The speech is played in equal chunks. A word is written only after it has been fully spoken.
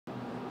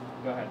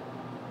Go ahead.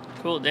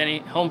 Cool,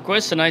 Dani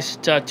Holmqvist, a nice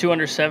 2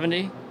 under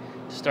 70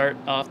 start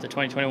off the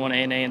 2021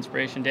 A&A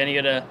Inspiration. Danny, you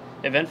had a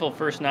eventful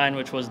first nine,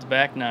 which was the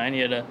back nine.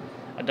 You had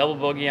a double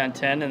bogey on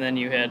 10, and then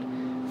you had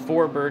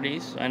 4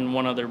 birdies and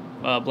one other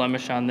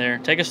blemish on there.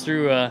 Take us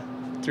through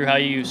how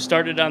you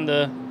started on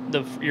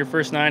your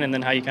first nine, and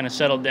then how you kind of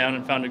settled down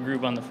and found a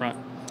groove on the front.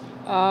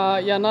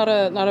 Yeah, not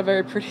a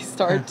very pretty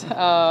start.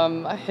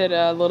 I hit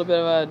a little bit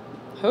of a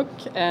hook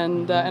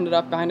and ended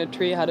up behind a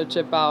tree, had a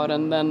chip out,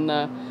 and then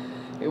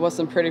it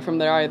wasn't pretty from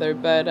there either.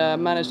 But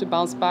managed to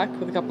bounce back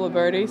with a couple of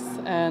birdies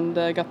and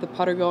got the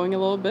putter going a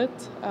little bit.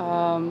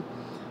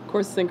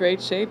 Course is in great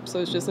shape,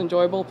 so it's just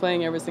enjoyable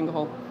playing every single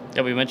hole.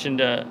 Yeah, we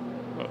mentioned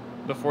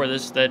before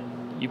this that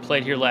you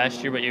played here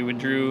last year, but you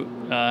withdrew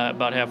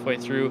about halfway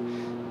through,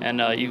 and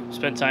you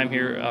spent time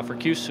here for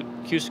Q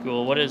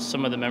School. What is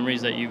some of the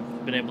memories that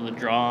you've been able to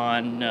draw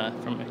on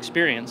from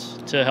experience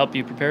to help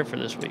you prepare for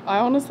this week? I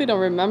honestly don't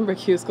remember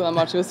Q School that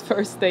much. It was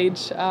first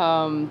stage,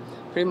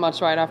 pretty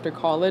much right after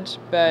college,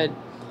 but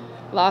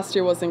last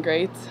year wasn't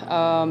great.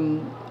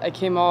 I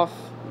came off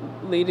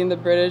leading the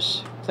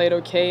British, played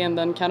okay, and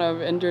then kind of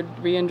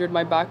re-injured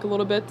my back a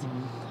little bit,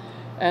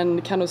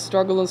 and kind of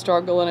struggled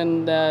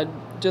and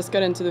just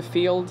got into the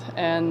field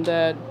and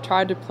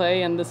tried to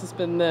play. And this has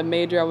been the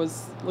major I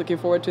was looking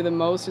forward to the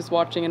most, just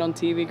watching it on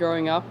TV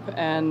growing up.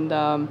 And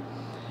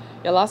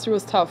yeah, last year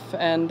was tough,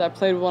 and I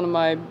played with one of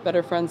my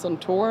better friends on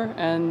tour,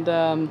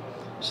 and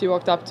she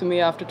walked up to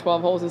me after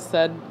 12 holes and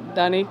said,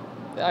 "Dani,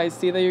 I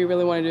see that you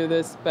really want to do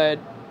this, but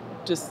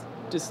just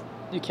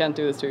you can't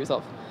do this to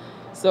yourself."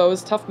 So it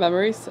was tough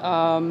memories.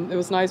 It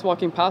was nice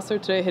walking past her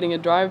today, hitting a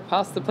drive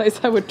past the place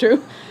I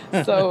withdrew.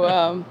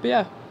 So but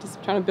yeah,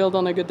 just trying to build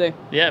on a good day.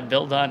 Yeah,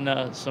 build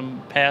on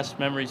some past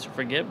memories to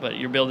forget, but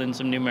you're building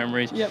some new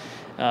memories. Yep.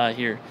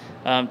 Here.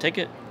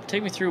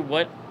 Take me through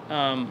what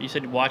you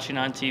said watching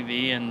on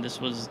TV, and this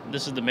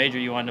is the major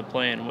you wanted to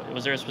play in.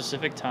 Was there a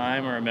specific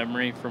time or a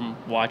memory from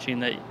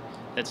watching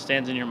that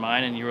stands in your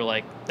mind, and you were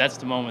like, that's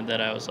the moment that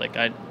I was like,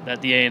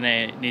 that the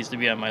A&A needs to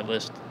be on my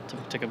list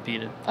to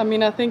compete in? I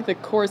mean, I think the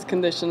course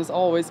condition has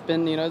always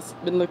been, it's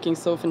been looking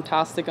so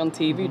fantastic on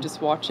TV,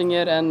 just watching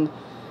it. And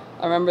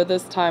I remember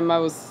this time I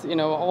was,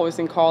 always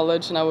in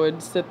college, and I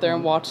would sit there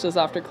and watch this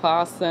after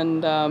class,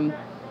 and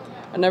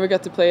I never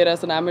got to play it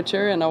as an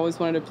amateur, and I always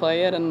wanted to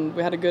play it. And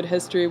we had a good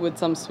history with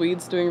some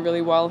Swedes doing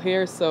really well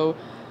here, so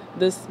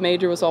this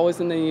major was always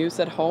in the news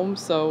at home,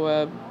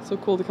 so so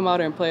cool to come out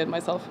here and play it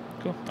myself.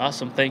 Cool.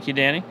 Awesome. Thank you,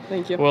 Dani.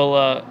 Thank you.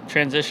 We'll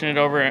transition it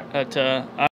over to